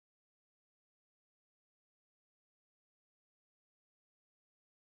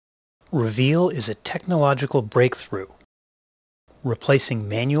Reveal is a technological breakthrough, replacing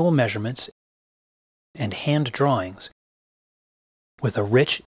manual measurements and hand drawings with a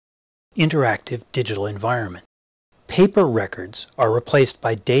rich, interactive digital environment. Paper records are replaced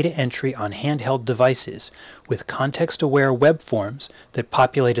by data entry on handheld devices with context-aware web forms that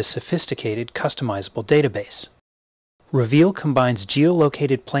populate a sophisticated, customizable database. Reveal combines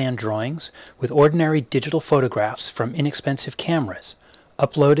geolocated plan drawings with ordinary digital photographs from inexpensive cameras,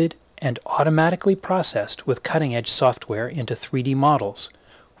 uploaded and automatically processed with cutting-edge software into 3D models,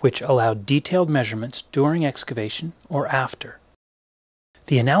 which allow detailed measurements during excavation or after.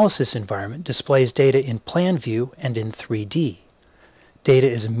 The analysis environment displays data in plan view and in 3D. Data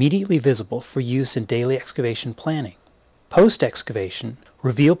is immediately visible for use in daily excavation planning. Post-excavation,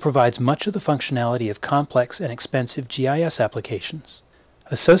 Reveal provides much of the functionality of complex and expensive GIS applications.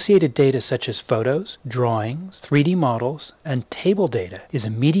 Associated data such as photos, drawings, 3D models, and table data is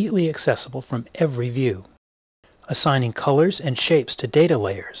immediately accessible from every view. Assigning colors and shapes to data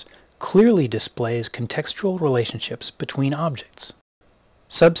layers clearly displays contextual relationships between objects.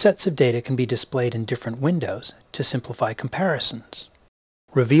 Subsets of data can be displayed in different windows to simplify comparisons.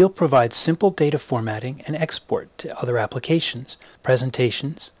 Reveal provides simple data formatting and export to other applications,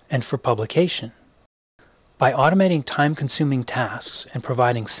 presentations, and for publication. By automating time-consuming tasks and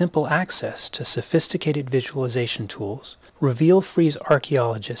providing simple access to sophisticated visualization tools, Reveal frees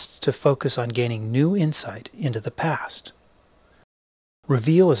archaeologists to focus on gaining new insight into the past.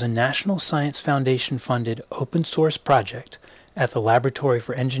 Reveal is a National Science Foundation-funded open-source project at the Laboratory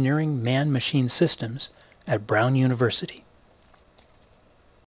for Engineering Man-Machine Systems at Brown University.